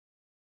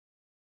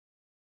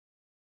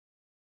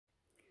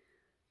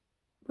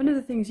One of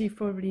the things you've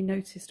probably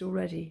noticed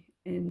already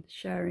in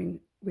sharing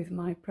with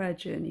my prayer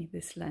journey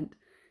this Lent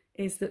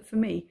is that for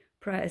me,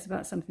 prayer is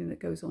about something that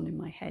goes on in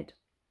my head.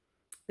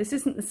 This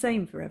isn't the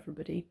same for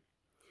everybody.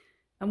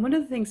 And one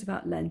of the things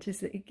about Lent is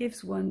that it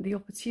gives one the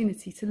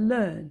opportunity to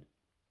learn.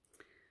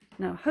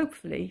 Now,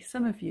 hopefully,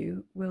 some of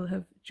you will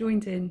have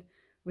joined in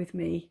with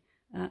me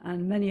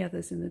and many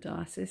others in the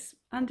diocese,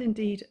 and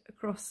indeed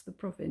across the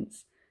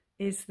province,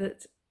 is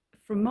that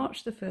from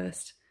March the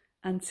 1st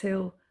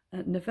until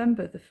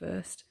November the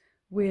 1st,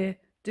 we're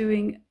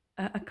doing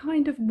a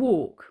kind of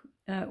walk.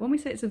 When we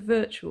say it's a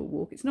virtual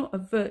walk, it's not a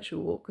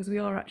virtual walk because we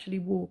are actually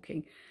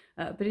walking,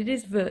 but it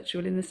is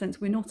virtual in the sense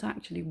we're not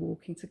actually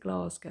walking to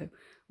Glasgow.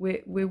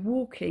 We're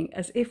walking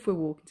as if we're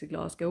walking to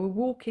Glasgow. We're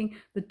walking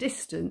the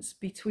distance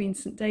between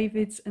St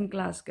David's and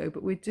Glasgow,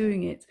 but we're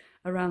doing it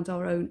around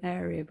our own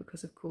area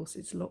because, of course,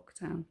 it's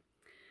lockdown.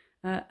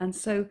 And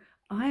so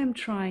I am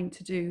trying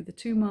to do the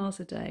 2 miles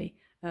a day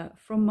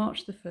from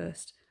March the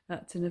 1st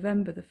to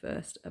November the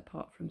 1st,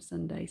 apart from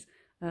Sundays,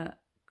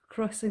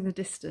 crossing the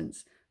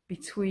distance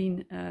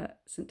between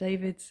St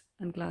David's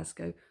and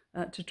Glasgow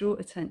to draw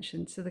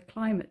attention to the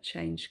climate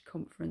change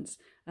conference,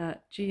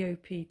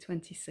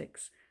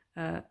 GOP26,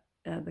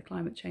 the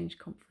climate change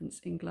conference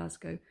in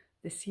Glasgow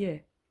this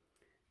year.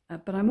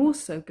 But I'm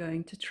also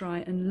going to try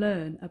and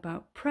learn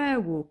about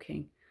prayer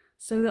walking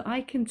so that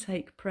I can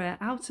take prayer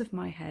out of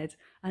my head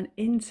and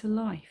into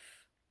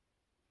life.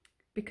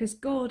 Because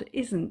God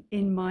isn't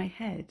in my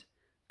head.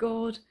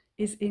 God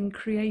is in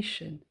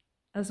creation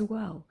as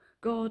well.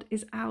 God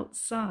is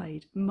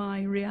outside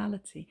my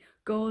reality.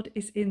 God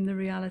is in the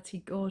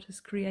reality God has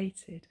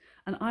created.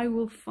 And I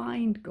will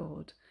find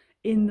God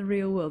in the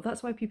real world.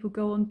 That's why people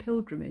go on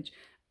pilgrimage.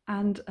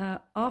 And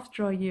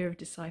after our year of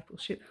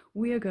discipleship,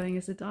 we are going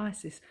as a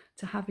diocese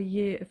to have a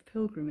year of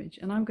pilgrimage.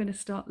 And I'm going to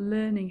start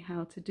learning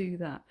how to do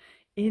that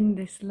in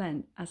this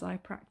Lent as I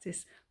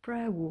practice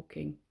prayer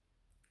walking.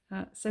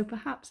 So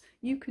perhaps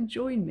you can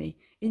join me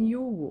in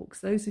your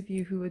walks. Those of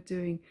you who are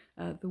doing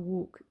the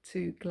walk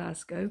to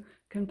Glasgow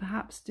can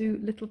perhaps do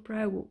little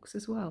prayer walks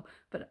as well.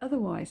 But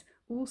otherwise,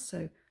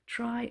 also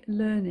try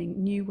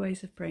learning new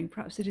ways of praying.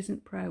 Perhaps it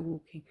isn't prayer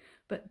walking,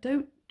 but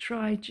don't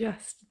try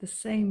just the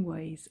same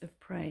ways of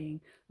praying.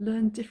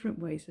 Learn different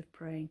ways of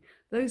praying.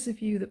 Those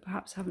of you that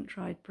perhaps haven't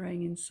tried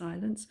praying in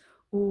silence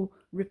or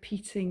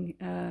repeating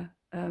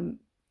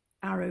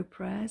arrow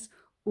prayers,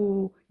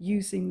 or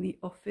using the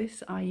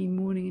office, i.e.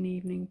 morning and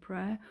evening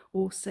prayer,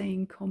 or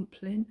saying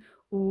Compline,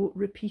 or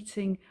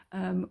repeating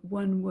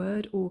one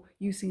word, or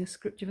using a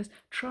scripture verse.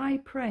 Try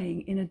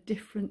praying in a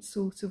different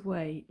sort of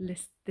way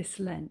this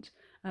Lent.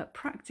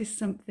 Practice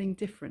something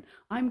different.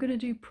 I'm going to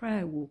do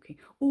prayer walking,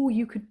 or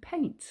you could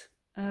paint,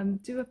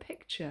 do a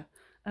picture.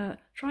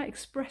 Try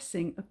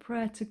expressing a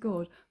prayer to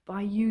God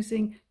by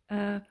using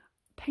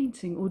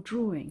painting or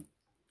drawing.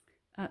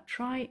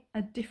 Try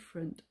a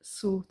different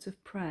sort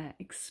of prayer,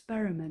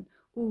 experiment,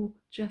 or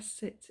just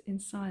sit in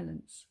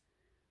silence.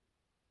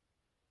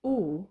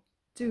 Or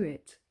do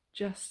it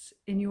just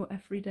in your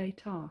everyday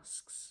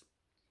tasks.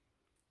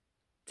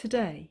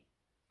 Today,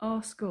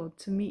 ask God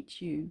to meet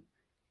you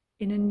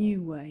in a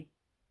new way,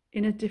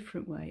 in a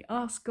different way.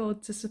 Ask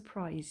God to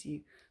surprise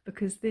you,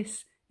 because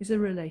this is a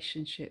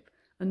relationship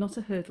and not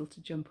a hurdle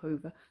to jump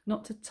over,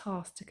 not a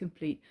task to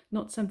complete,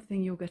 not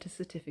something you'll get a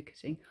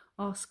certificate in.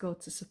 Ask God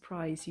to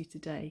surprise you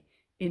today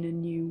in a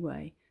new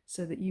way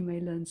so that you may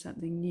learn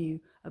something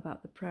new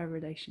about the prayer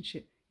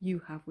relationship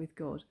you have with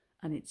God,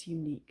 and it's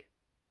unique.